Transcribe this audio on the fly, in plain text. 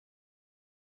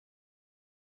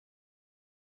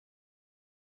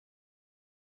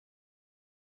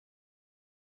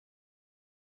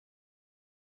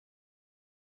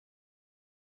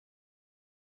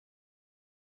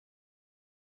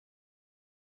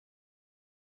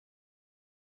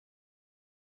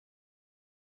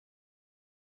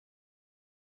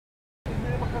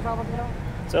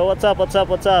So what's up?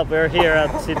 We're here at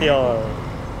City Hall.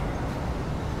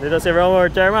 Dito si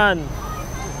Romer, chairman.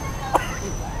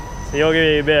 Si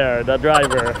Yogi Bear, the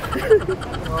driver.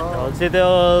 City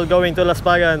Hall going to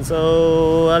Laspagan.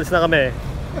 So alis na kami.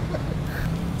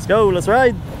 Let's go, let's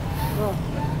ride.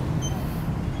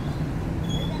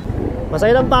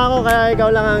 Masaya lang pa ako kaya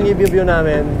ikaw lang ang i-view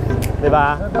namin.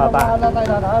 Diba, Papa?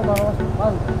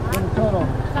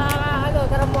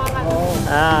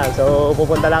 So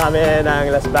pupunta lang kami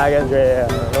ng Laspagan Trail.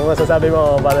 Ano masasabi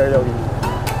mo, Brother Yogi?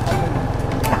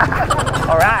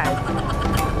 Alright!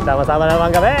 Sama-sama naman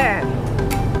kami!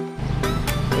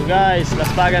 So guys,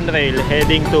 Laspagan Trail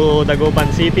heading to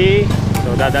Dagupan City.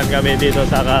 So dadan kami dito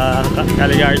sa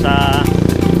Caligarsa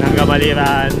ng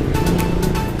Kamaliran.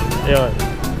 Ayun.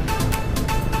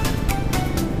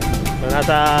 So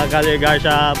nasa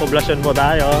Caligarsa poblasyon po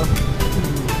tayo.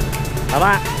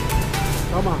 Tama?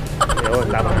 Tama. Ayun,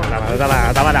 tama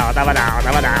na.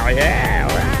 Yeah,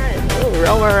 alright. Oh,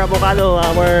 Romer Avocado,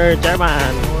 our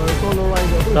chairman.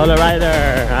 Solo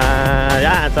rider.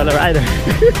 Yeah, solo rider.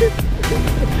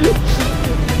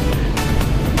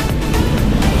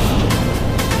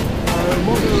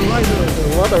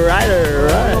 Motor rider,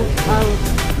 right.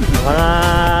 Mga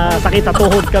sakit sa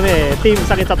tuhod kami. Team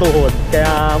sakit sa tuhod.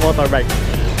 Kaya motorbike.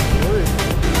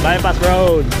 Bypass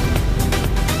road.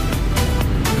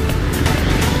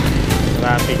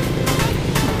 Traffic.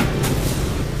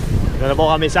 Ito na po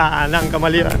kami sa Anang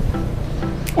Kamaliran.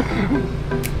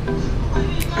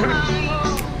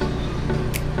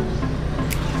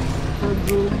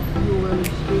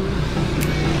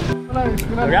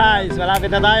 So guys,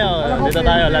 malapit na tayo. Dito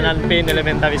tayo, Lananpin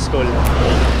Elementary School.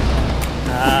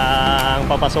 Ang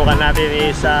papasukan natin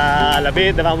is sa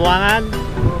Lapid, Pamuangan.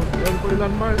 Yan po yung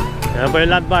landmark. Yan po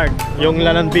yung landmark. Yung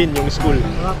Lananpin, yung school.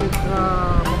 Malapit na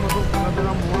papasok na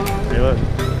Pamuangan. Ayun.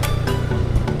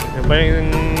 Yan po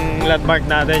yung landmark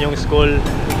natin, yung school.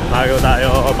 Bago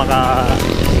tayo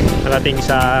makarating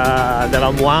sa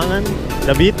Pamuangan,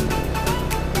 David.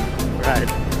 Right.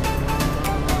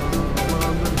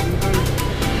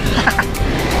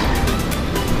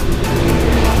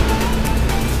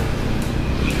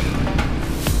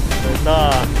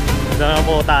 Ito na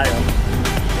po tayo.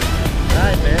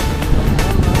 Right, man.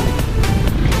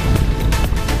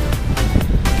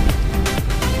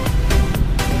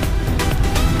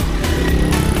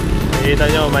 Nakikita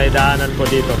nyo, may daanan po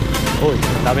dito. Uy,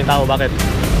 daming tao, bakit?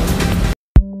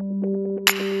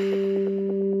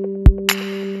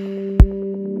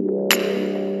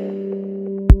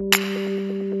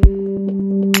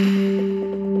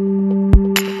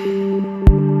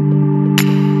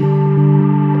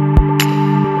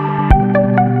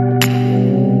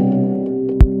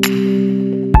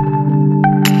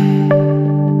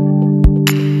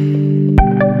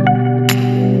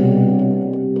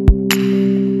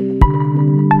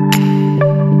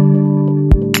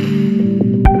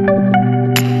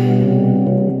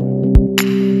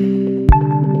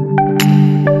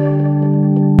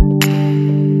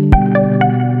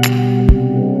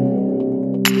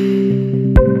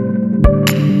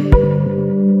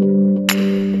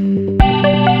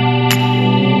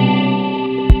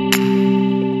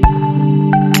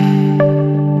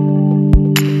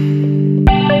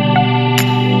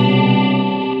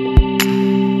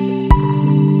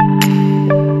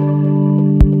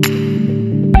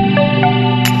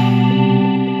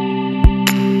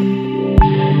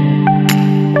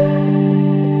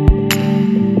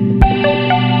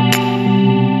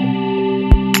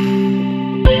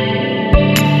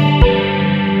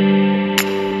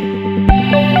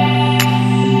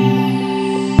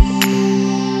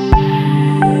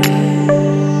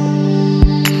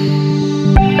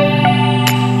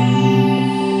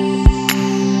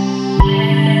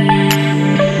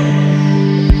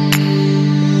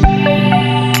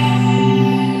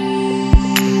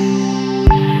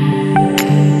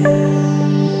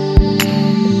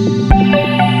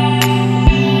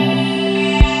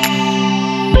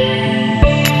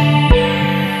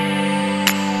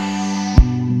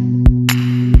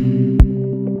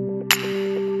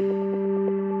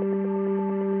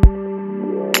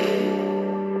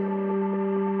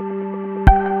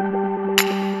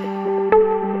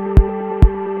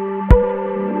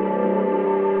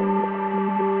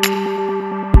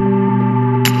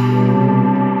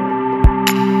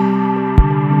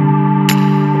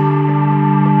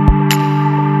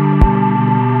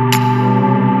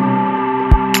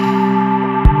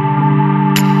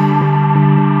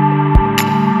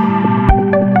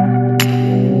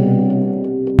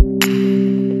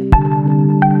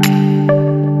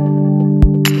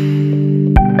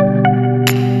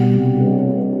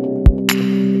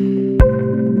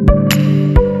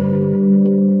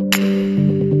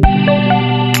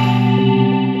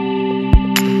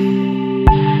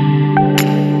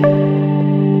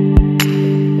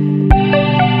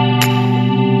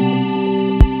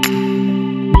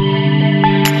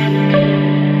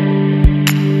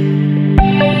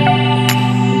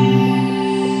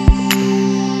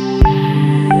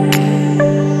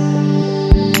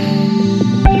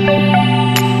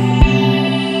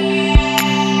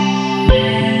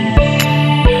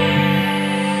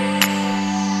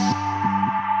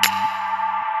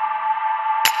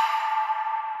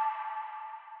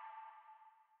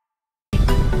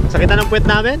 Sakitan ng puwet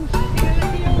namin?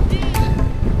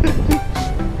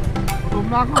 Gutom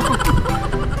na ako.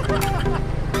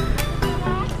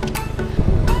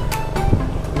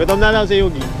 Gutom na daw si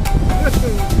Yugi.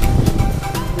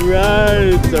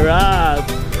 Right, sarap.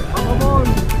 Ako bon.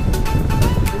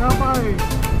 Pinapay.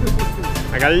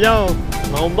 Tagal nyo,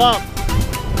 mga umbok.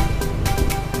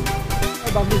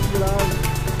 Ay, bagis ko lang.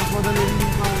 Mas madaling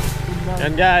mag-tunda.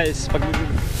 Yan guys, pag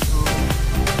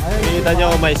nakikita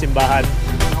nyo may simbahan.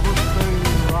 Tapos turn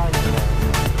right.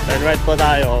 Turn right po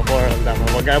tayo for Ultama.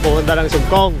 Huwag kayo pupunta ng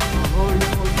Sugkong.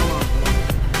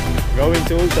 Going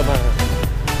to Ultama.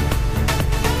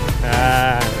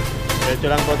 Diretso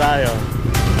lang po tayo.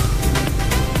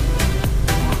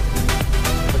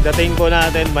 Pagdating po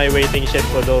natin, may waiting shed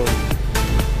po doon.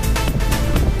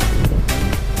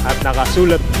 At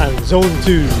nakasulat ang Zone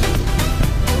 2.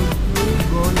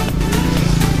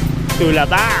 To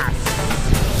Lapaz.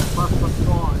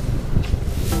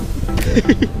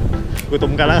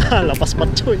 Gutom ka lang ha, lapas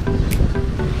patsoy.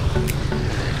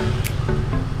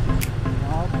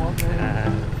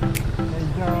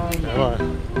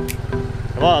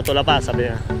 To Lapaz, sabi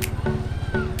niya.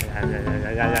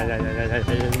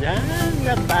 Yan,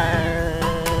 Lapaz.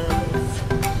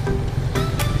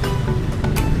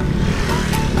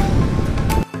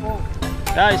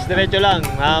 Guys, diretso lang.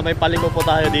 May paliko po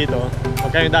tayo dito.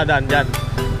 Huwag kayong dadaan dyan.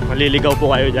 Maliligaw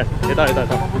po kayo dyan. Ito.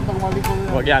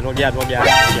 Huwag yan. Dito.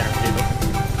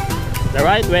 The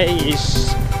right way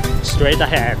is straight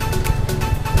ahead.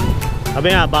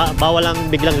 Sabi nga, bawal lang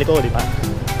biglang liko, di ba?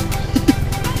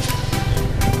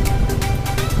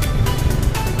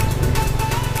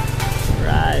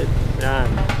 Right. Yan.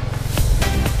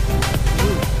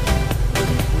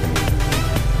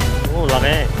 Oh,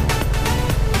 laki.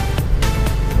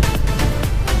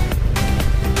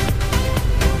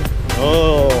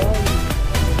 Oh,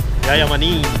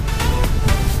 yayamanin.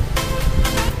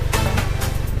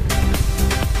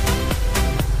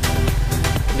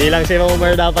 Hindi lang si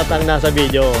Homer dapat ang nasa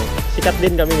video. Sikat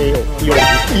din kami ngayon.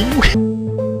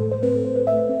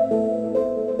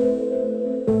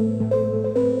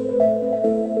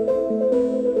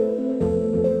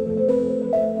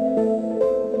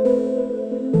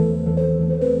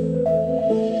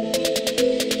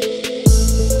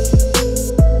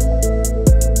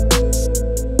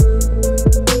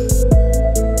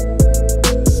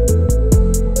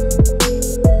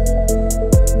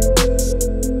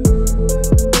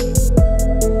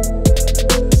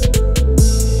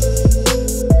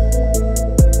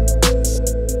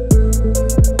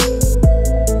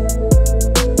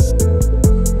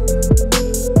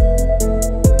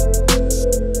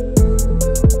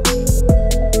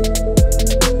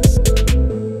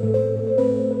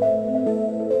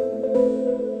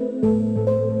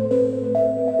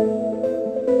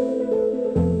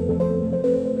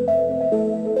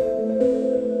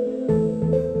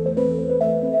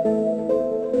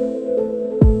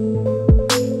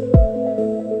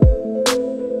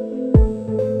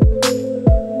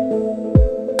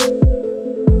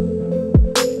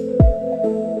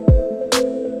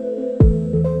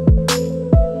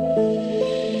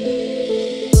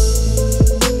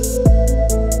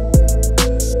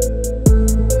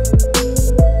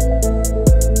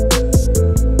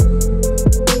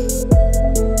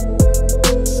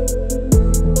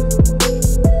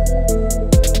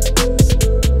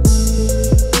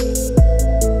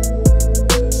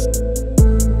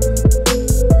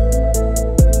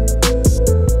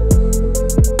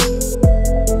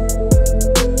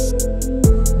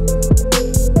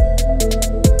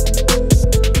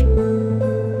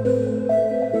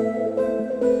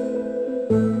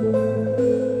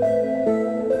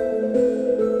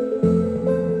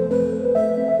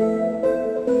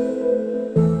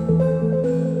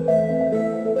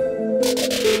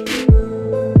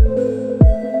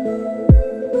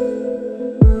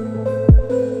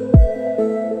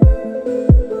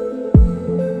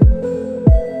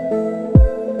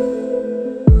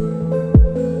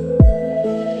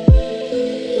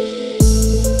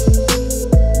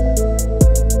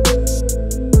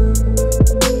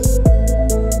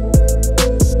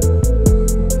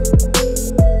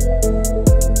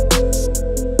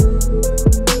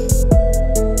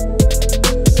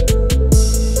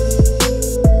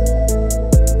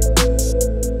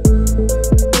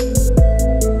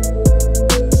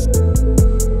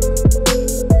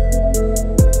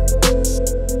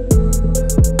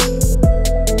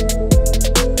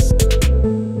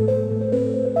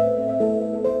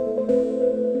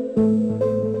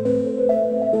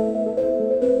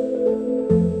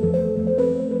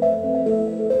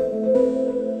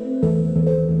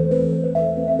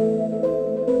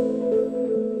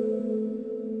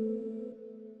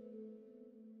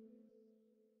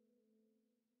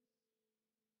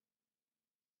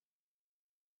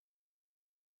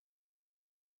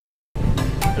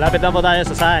 Lapit na po tayo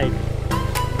sa side.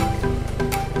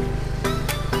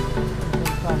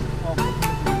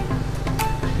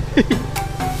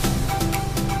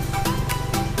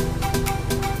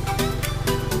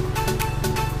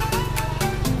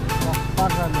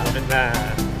 Lapit na.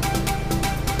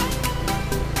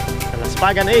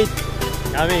 Laspagan 8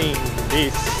 coming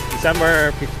this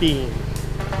December 15.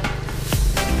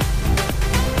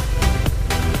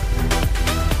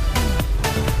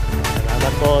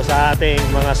 Salamat po sa ating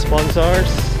mga sponsors.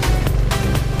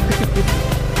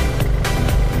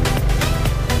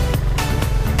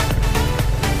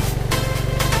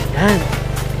 Yan.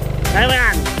 Kaya ba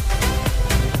yan?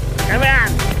 Kaya ba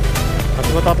yan? Pag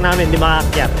tumutok namin, hindi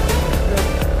makaakyat.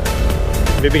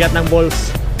 Bibigat ng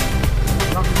balls.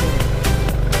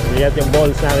 Bibigat yung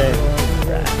balls namin.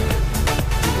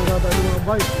 Dito na tayo mga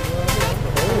bike.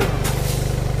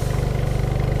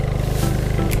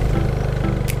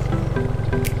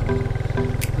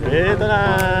 Dito na.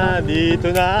 Dito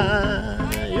na.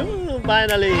 Yung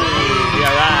finally. We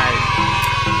arrived.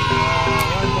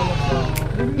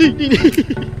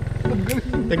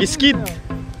 Nag-skid.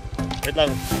 Wait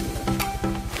lang.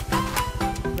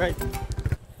 Right.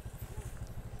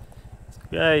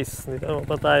 Guys, dito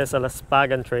pa tayo sa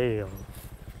Laspagan Trail.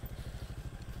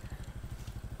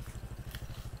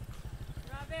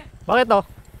 Grabe, Bakit to?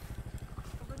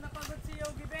 pagod na pagod si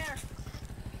Yogi Bear.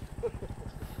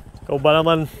 Ikaw ba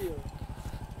naman?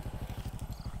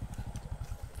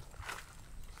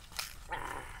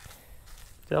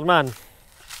 Chairman.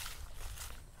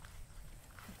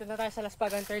 Dito na tayo sa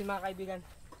Laspagan Trail mga kaibigan.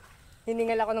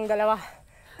 Hiningal ako ng dalawa.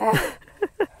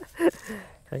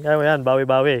 Kaya mo yan,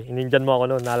 bawi-bawi. Ininjan mo ako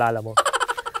noon, naalala mo.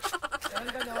 Yan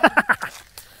gano'n.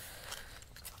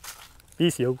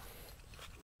 Peace, yo.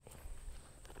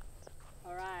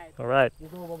 Alright. Alright.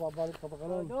 Dito mababalik pa pa ka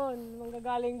nun. Doon,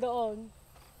 manggagaling doon.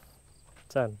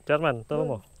 Saan? Chairman, turo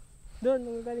mo. Doon,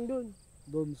 manggagaling doon.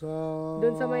 Doon sa...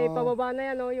 Doon sa may pababa na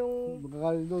yan, oh, yung...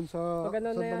 Magkakaling doon sa Pag ano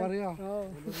na Santa yan. Maria. Oo.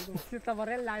 Santa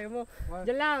Maria, layo mo. Ay.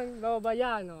 Diyan lang, bababa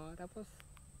yan, oh. Tapos,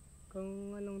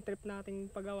 kung anong trip nating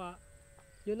pagawa,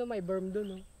 yun o, may berm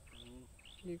doon, oh.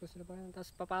 Hindi ko sila pa yan. Tapos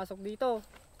papasok dito.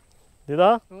 Dito?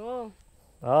 Oo.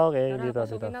 Okay, Tara, dito, dito.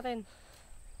 pasukin natin.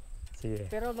 Sige.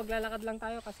 Pero maglalakad lang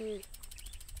tayo kasi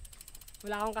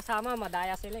wala akong kasama,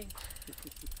 madaya sila eh.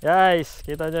 Guys,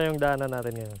 kita nyo yung daanan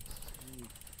natin ngayon.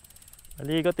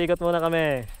 Malikot-ikot muna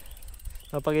kami.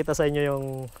 Mapakita sa inyo yung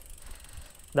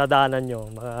dadaanan nyo,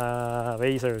 mga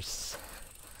racers.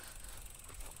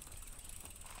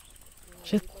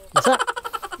 Shit, basa!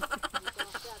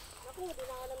 Naku,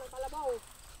 dinaanan ng kalabaw.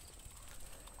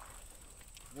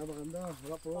 Ah, maganda.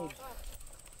 Rock road.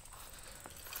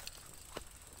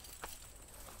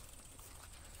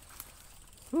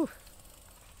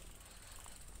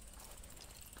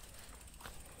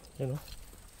 Yan o.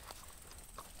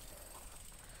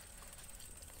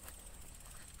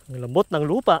 Ang lambot ng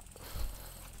lupa.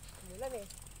 Ulan eh.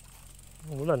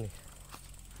 Ang ulan eh.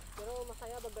 Pero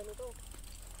masaya pag ganito.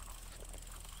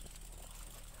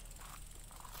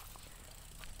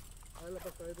 Ay,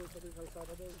 lapas tayo doon sa may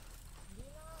kalsada doon. Hindi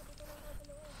na, dito lang natin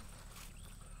naman.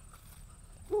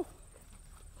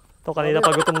 Ito kanina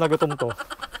pa gutom na gutom to.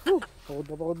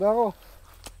 Pagod na ako.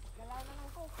 Kailangan lang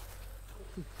ko.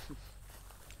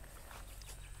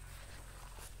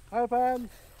 Hi, fam!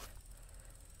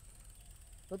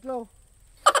 Tatlo.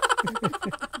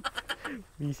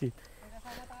 Visit. May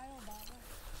kasama tayo, baka.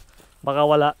 Baka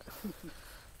wala.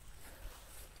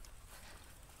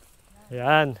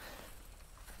 Ayan.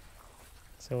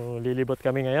 So lilibot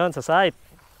kami ngayon sa site.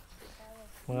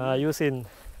 Mga ayusin.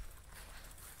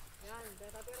 Yan,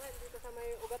 tatapirin dito sa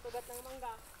may ugat-ugat ng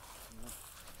mangga.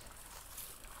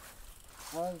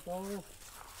 Hi, ito.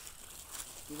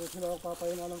 Dito sila ako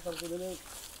papayin na ng 30 minutes.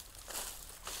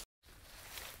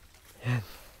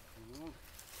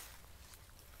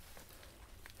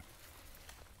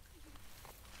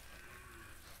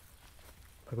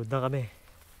 Pagod na kami.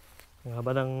 Ang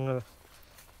haba ng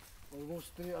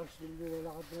Almost 3 hours din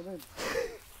nilalakad namin.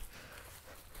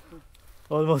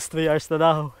 almost 3 hours na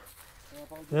daw. Kaya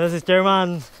pa ako Yan si Chairman.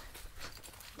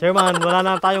 Chairman, wala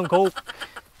na tayong coke.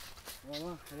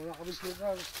 wala kami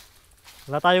sugar.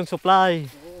 Wala tayong supply.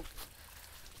 Oo,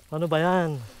 Ano ba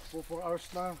yan? 4 hours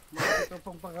na. Makikita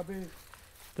pang panggabi.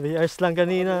 3 hours lang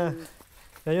kanina.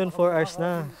 Ngayon 4 hours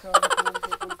na. Sa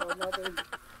pupuntahan natin.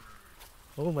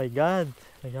 Oh my God.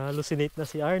 Nag-hallucinate na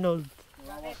si Arnold.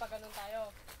 Dati, pag ganun tayo.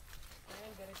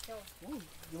 Ngayon, diretso. Oh,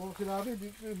 di mo sinabi, di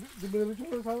ba namin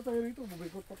sila sana tayo rito,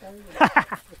 bubikot pa tayo.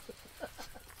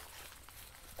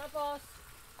 Tapos,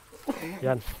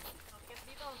 Yan. akit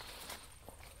dito.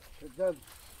 At dyan,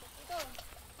 Dito.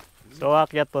 So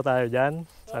akyat po tayo dyan,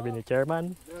 sabi ni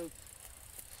chairman.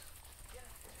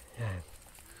 Yan.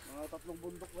 Mga 3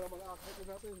 bundok na mga akit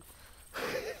natin.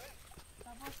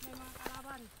 Tapos may mga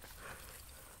kalaban.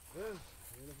 Yan.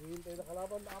 May naghihintay na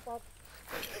kalaban, 4.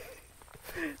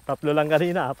 3 lang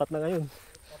kanina, 4 na ngayon.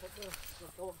 4 na.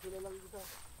 Nagtawag sila lang isa.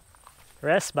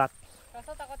 Rest back.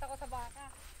 Kaso takot ako sa baka.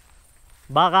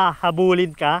 Baka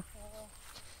habulin ka. Oo.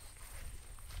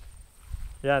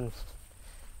 Yan.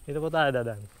 Dito po tayo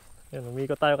dadan. Yan,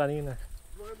 umikot tayo kanina.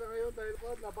 Maganda ngayon dahil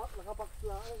po, nakapaks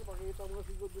lang. Makikita mo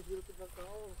sigod na sila ng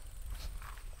tao.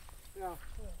 Yeah.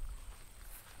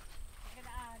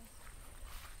 Pagkadaan.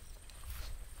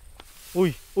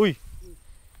 Uy, uy.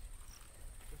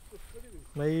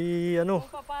 May ano.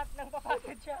 Nang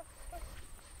papatid siya.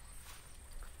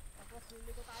 Tapos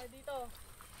liliko tayo dito.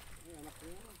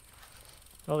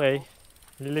 Okay.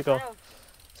 Liliko. Tayo.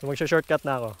 So magsha-shortcut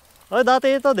na ako. Oh,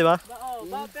 dati ito, di ba?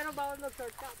 Pero bawal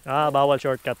mag-shortcut. Ah, bawal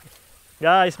shortcut.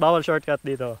 Guys, bawal shortcut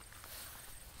dito.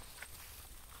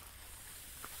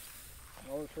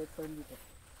 Oh, short time dito.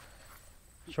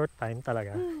 Short time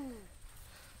talaga.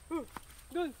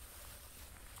 Dun.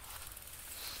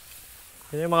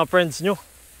 Yan yung mga friends nyo.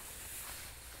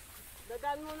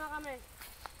 Dadaan muna kami.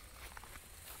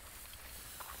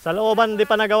 Sa looban, di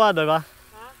pa nagawa, di ba?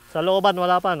 Ha? Sa looban,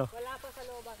 wala pa, no? Wala pa sa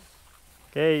looban.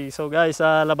 Okay, so guys,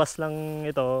 sa labas lang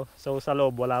ito. So sa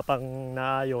loob, wala pang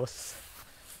naayos.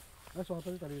 Ah, so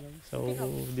ito lang. So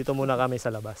dito muna kami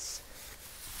sa labas.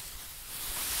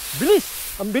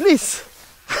 Bilis! Ang bilis!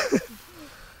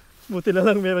 Buti na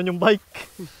lang meron yung bike.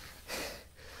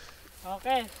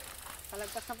 Okay.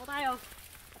 Palagpas na po tayo.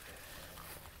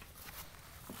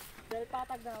 Dahil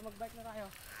patag na, mag-bike na tayo.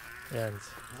 Yan.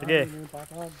 Sige. Ah, yung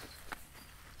patag.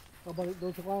 Pabalik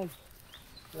doon sa kwan.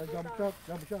 Jump shot,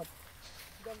 jump shot.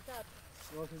 Jump shot.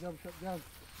 Oh, sa jump shot yan.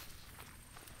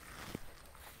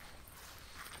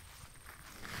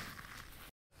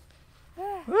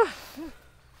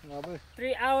 Grabe.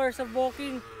 3 hours of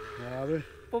walking. Grabe.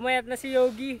 Pumayat na si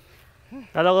Yogi.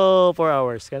 Kala ko 4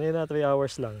 hours. Kanina 3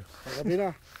 hours lang. Pagkabi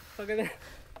na. Pag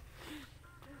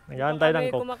Nag-aantay ng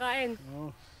coke. kumakain. Oh.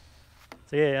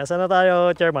 Sige, asan na tayo,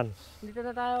 chairman? Dito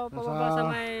na tayo pababa sa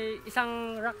may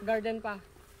isang rock garden pa.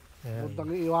 Yan.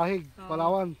 Puntang Iwahig,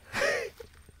 Palawan.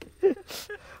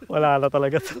 Wala na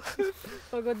talaga to.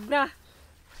 Pagod na.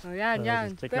 Oh, yan,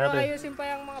 yan. Check Pero natin. ayusin pa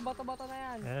yung mga bato-bato na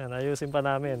yan. Yan, ayusin pa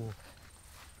namin.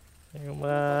 Yung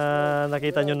mga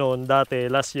nakita nyo noon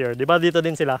dati, last year. Di ba dito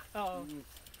din sila? Oo.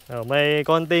 Oh, may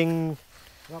konting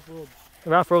Rough road.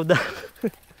 rough road na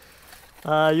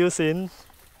ayusin.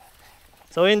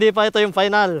 So hindi pa ito yung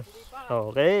final.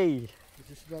 Okay.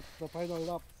 This is not the final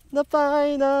lap. The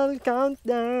final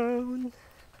countdown.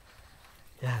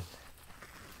 Yan.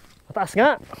 Mataas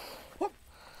nga.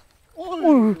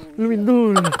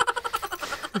 Lumindol.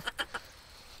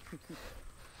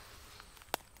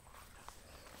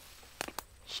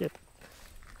 Shit.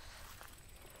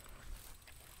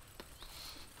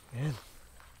 Yan.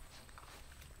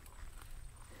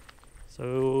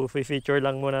 So, feature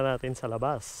lang muna natin sa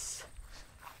labas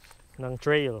ng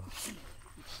trail.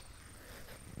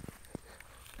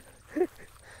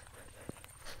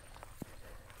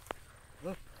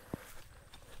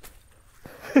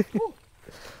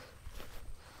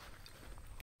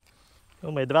 Oh,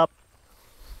 may drop.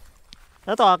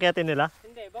 Ano to, akyatin nila?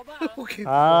 Hindi, baba. Okay.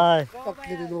 Ay, Baba pa yan.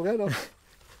 Pakinilungan, no?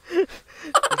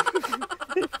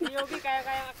 Si Yogi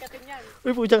kaya-kaya akyatin yan.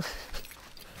 uy putang.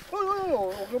 Ay,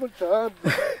 huwag naman siyan.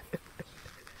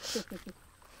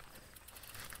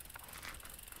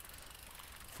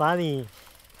 Funny.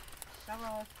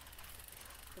 Tapos,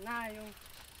 ito na yung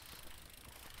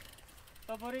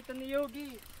paborito ni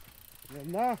Yogi. Yan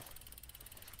na.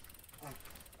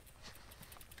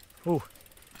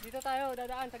 Dito tayo,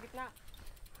 dadaan sa gitna.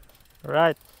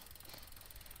 Alright.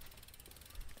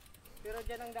 Pero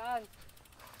dyan ang daan.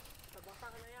 Sa baka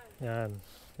na yan. Yan.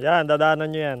 Yan, dadaanan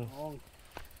nyo yan. Oo.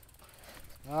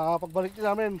 Pagbalik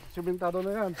namin, simentado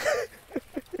na yan.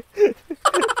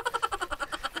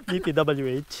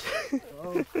 DPWH.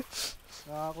 Oo.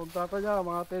 Kontrata niya,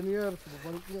 mga 10 years.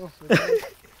 Babalik nyo.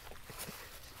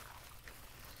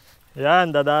 Yan,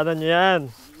 dadaanan nyo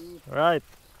yan. Alright.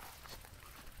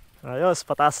 Ayos,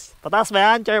 patas. Patas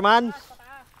ba yan, chairman?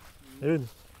 Pataas. Yun.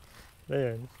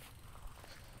 Ayun.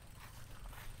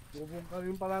 Bubungka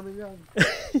rin pa namin yan.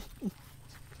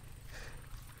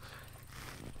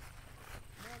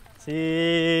 Si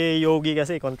Yogi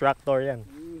kasi, contractor yan.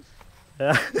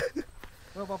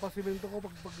 So, papasimento ko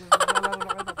pag nalaro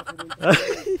na kayo, papasimento.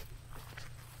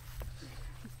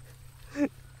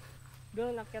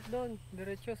 Doon, akyat doon.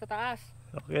 Diretso sa taas.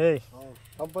 Okay. Oh,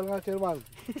 tampal nga, chairman.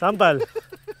 Sampal.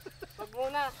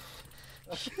 na.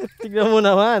 Tignan mo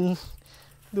naman.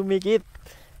 Dumikit.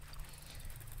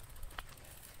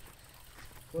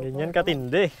 Ganyan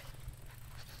katindi.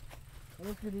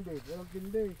 Anong kindi? Anong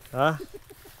kindi? Ha?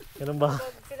 Ganun ba?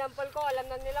 Pag sinampal ko, alam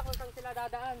na nila kung saan sila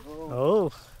dadaan.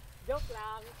 Oo. Joke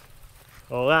lang.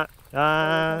 Oo nga.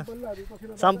 Sample lang, dito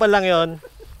sila Sample lang yon.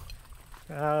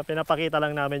 Pinapakita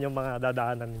lang namin yung mga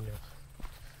dadaanan ninyo.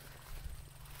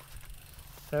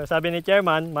 So, sabi ni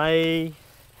Chairman, may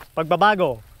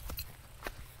pagbabago.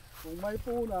 kung may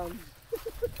punan.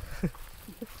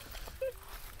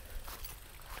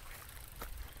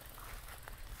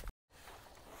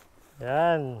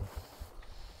 Yan.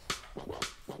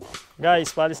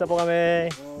 Guys, palis na po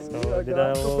kami. So, dito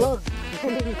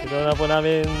na po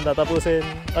namin tatapusin.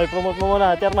 Ay, promote mo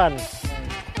muna, Chairman.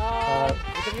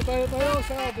 Ito tayo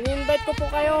sa in-invite ko po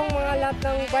kayong mga lahat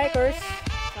ng bikers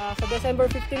sa December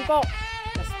 15 po.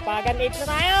 Laspagan 8 na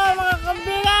tayo mga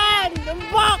kaibigan!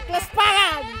 Umbok!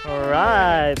 Laspagan!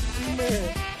 Alright.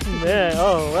 Yeah.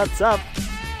 Oh, what's up?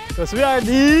 Because we are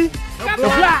the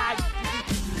Vlog!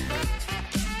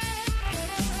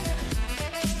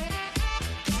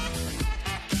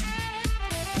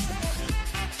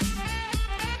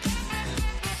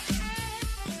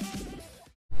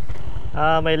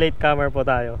 may latecomer po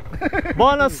tayo.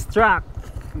 Bonus track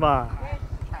ba?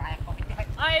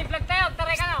 Ay, vlog tayo!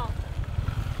 Taray ka na!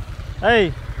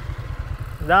 Hey,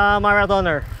 the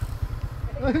marathoner.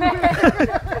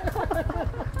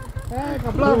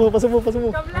 Pasubo.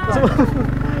 Kablag!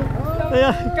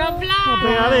 Ayan. Kablag!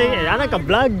 Ayan ang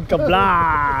kablog.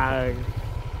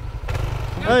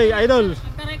 Hey, idol.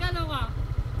 Taray ka na ka!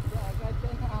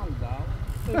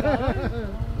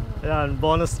 Ayan,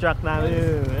 bonus track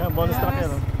namin. Ayan, bonus track yan.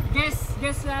 Oh. Guess.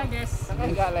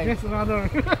 Yes, runner.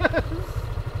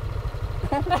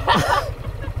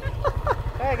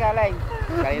 Kaya galing.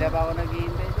 Kanina pa ako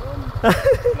naghihintay doon.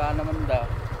 Wala naman daw.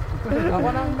 Ako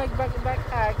nang nag-back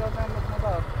ikaw na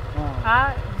magmotor.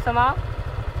 Gusto mo?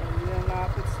 Hindi na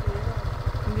nakapits dito.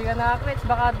 Hindi ka nakaklits,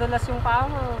 baka dulas yung paa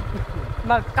mo.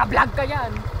 Magka-vlog ka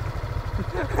yan!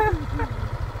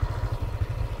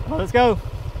 Let's go.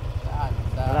 Saan?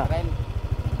 Sa Wala. tren.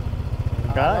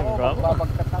 Galing, Ako, bro.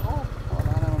 magbabagkat ako.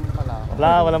 Wala naman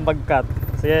pala. Walang bagkat.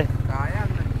 Sige. Kaya.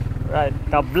 Right,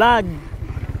 kablog.